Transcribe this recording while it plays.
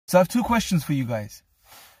So I have two questions for you guys.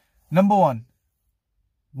 Number one,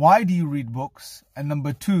 why do you read books? And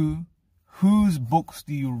number two, whose books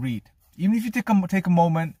do you read? Even if you take a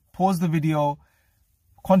moment, pause the video,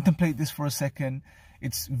 contemplate this for a second.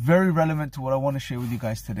 It's very relevant to what I want to share with you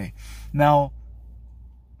guys today. Now,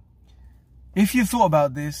 if you thought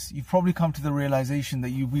about this, you've probably come to the realization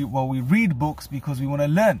that we read books because we want to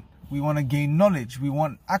learn. We want to gain knowledge. We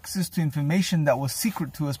want access to information that was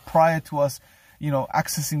secret to us prior to us,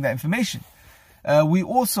 accessing that information. We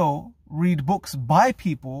also read books by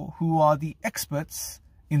people who are the experts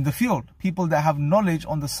in the field, people that have knowledge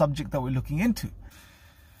on the subject that we're looking into.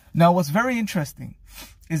 Now, what's very interesting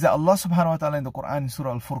is that Allah subhanahu wa ta'ala in the Quran, in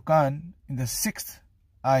Surah Al-Furqan, in the 6th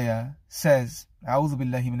ayah, says, أعوذ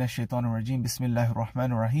بالله من الشيطان الرجيم بسم الله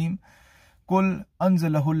الرحمن الرحيم قل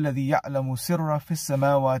أنزله الذي يعلم سر في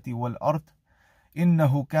السماوات والأرض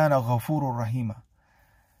إنه كان غفور رحيما.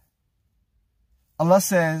 Allah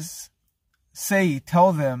says,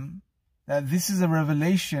 tell them that this is a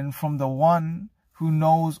revelation from the one who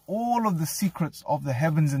knows all of the secrets of the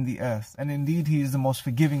heavens and the earth. And indeed, He is the most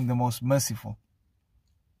forgiving, the most merciful.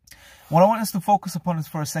 What I want us to focus upon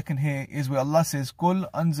for a second here is where Allah says,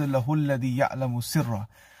 قُلْ أَنزَلَهُ الَّذِي يَعْلَمُ سِرًّا.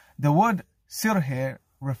 The word sir here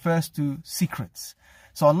refers to secrets.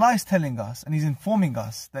 So Allah is telling us and He's informing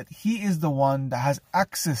us that He is the one that has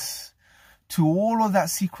access to all of that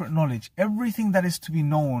secret knowledge, everything that is to be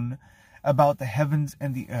known about the heavens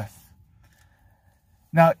and the earth.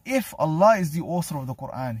 Now, if Allah is the author of the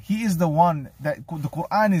Quran, He is the one that the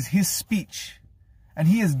Quran is His speech, and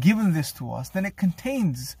He has given this to us, then it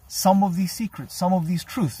contains some of these secrets, some of these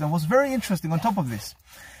truths. And what's very interesting on top of this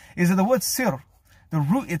is that the word sir, the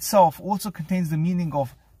root itself, also contains the meaning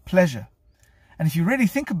of pleasure. And if you really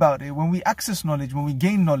think about it, when we access knowledge, when we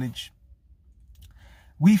gain knowledge,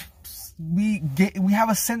 we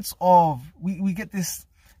have a sense of, we get this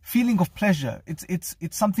feeling of pleasure. It's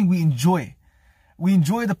something we enjoy. We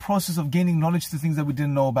enjoy the process of gaining knowledge to things that we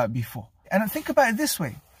didn't know about before. And think about it this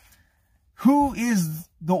way. Who is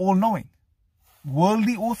the all-knowing?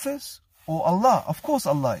 Worldly authors or Allah? Of course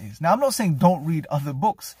Allah is. Now, I'm not saying don't read other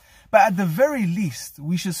books, but at the very least,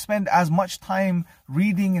 we should spend as much time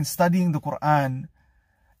reading and studying the Quran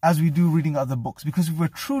as we do reading other books. Because if we're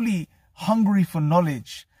truly hungry for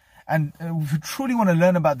knowledge, and if we truly want to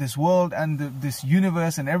learn about this world and this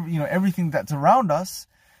universe and everything that's around us,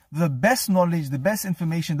 the best knowledge, the best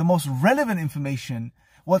information, the most relevant information,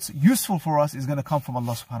 what's useful for us is going to come from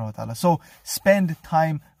Allah subhanahu wa ta'ala. So spend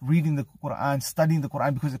time reading the Quran, studying the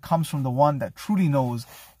Quran, because it comes from the one that truly knows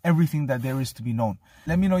everything that there is to be known.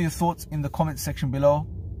 Let me know your thoughts in the comment section below.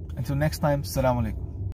 Until next time, Assalamu alaikum.